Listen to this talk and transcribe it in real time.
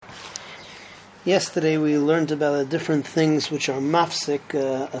Yesterday we learned about the different things which are mafsik,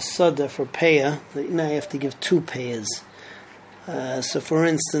 a sada for peah, that now you have to give two peahs. So for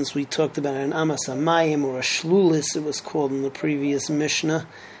instance, we talked about an amas hamayim or a shlulis, it was called in the previous Mishnah,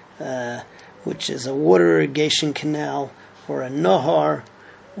 which is a water irrigation canal, or a nahar,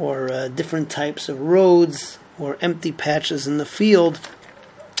 or different types of roads, or empty patches in the field.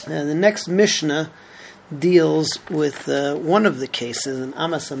 The next Mishnah deals with one of the cases, an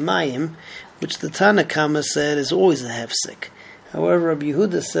amas hamayim, which the Tana Kama said is always a hefsek. However, Rabbi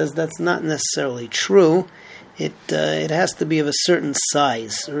Yehuda says that's not necessarily true. It has to be of a certain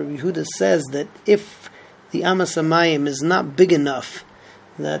size. Rabbi Yehuda says that if the amas hamayim is not big enough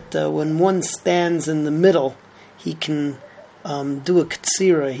that when one stands in the middle, he can do a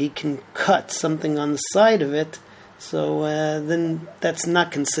katsira, he can cut something on the side of it, so then that's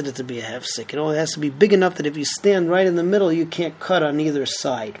not considered to be a hefsek. It only has to be big enough that if you stand right in the middle, you can't cut on either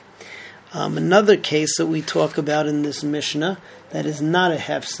side. Another case that we talk about in this Mishnah that is not a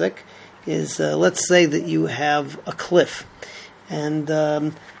hefsek is, let's say that you have a cliff, and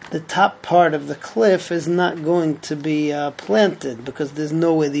the top part of the cliff is not going to be planted because there's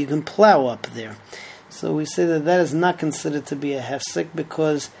no way that you can plow up there. So we say that is not considered to be a hefsek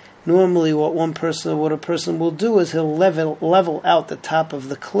because normally what a person will do is he'll level out the top of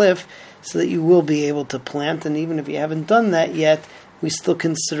the cliff so that you will be able to plant, and even if you haven't done that yet, we still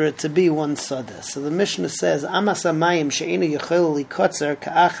consider it to be one sada. So the Mishnah says, Amas hamayim she'einu yochel likotzer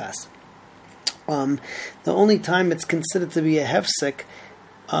ka'achas. The only time it's considered to be a hefsek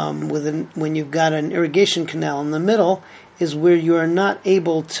when you've got an irrigation canal in the middle is where you are not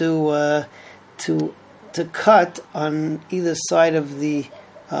able to cut on either side of the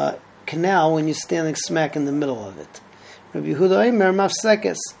canal when you're standing smack in the middle of it. Rabbi Yehuda Omer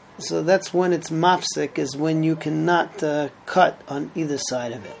mafsekes. So that's when it's mafsek, is when you cannot cut on either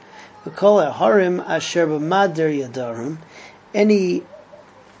side of it. We call it harim asher b'mader yadarim. Any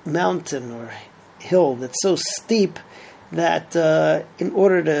mountain or hill that's so steep that in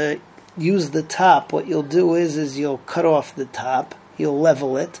order to use the top, what you'll do is you'll cut off the top, you'll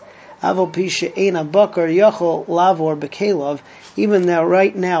level it. Avol pi she'ein bakar yachol lavor b'kelav. Even now,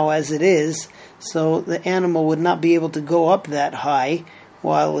 right now as it is, so the animal would not be able to go up that high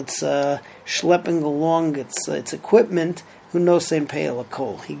while it's schlepping along its equipment. Who knows Saint Peah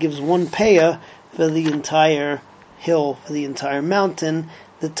Lakol? He gives one peah for the entire hill, for the entire mountain.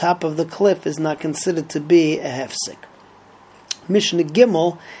 The top of the cliff is not considered to be a hefsek. Mishnah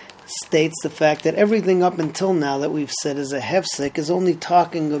Gimel states the fact that everything up until now that we've said is a hefsek is only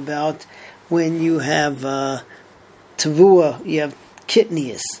talking about when you have tavua, you have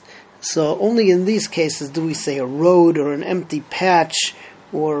kitnius. So only in these cases do we say a road or an empty patch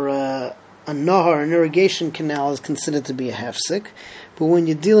or a nahar, an irrigation canal, is considered to be a hefsek. But when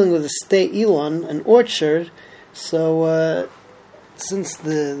you're dealing with a state elon, an orchard, so since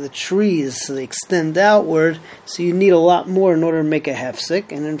the trees they extend outward, so you need a lot more in order to make a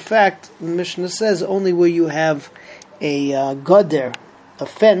hefsek. And in fact, the Mishnah says only where you have a goder, a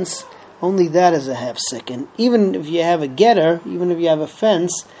fence, only that is a hefsek. And even if you have a getter, even if you have a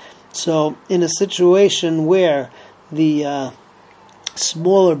fence, so in a situation where the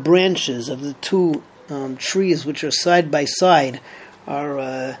smaller branches of the two trees which are side by side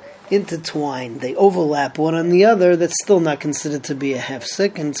are intertwined, they overlap one on the other, that's still not considered to be a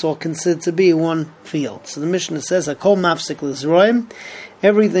hefsek, and it's all considered to be one field. So the Mishnah says, Hakol mafsek l'zroim,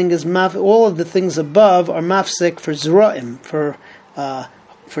 everything is all of the things above are mafsek for zroim, for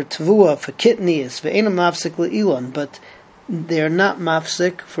tavua, for kitnius, for ena mafsek l'ilon, but they are not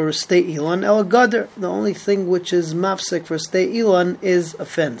mafsek for state elon el gader. The only thing which is mafsek for state elon is a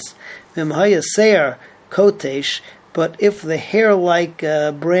fence. V'mhaya seir kotesh. But if the hair-like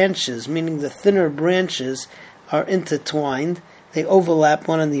branches, meaning the thinner branches, are intertwined, they overlap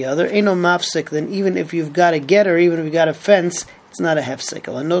one on the other, ain't no mafsek, then even if you've got a getter, even if you've got a fence, it's not a hefsek.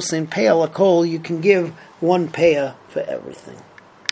 No Saint Peah Lakol, you can give one peah for everything.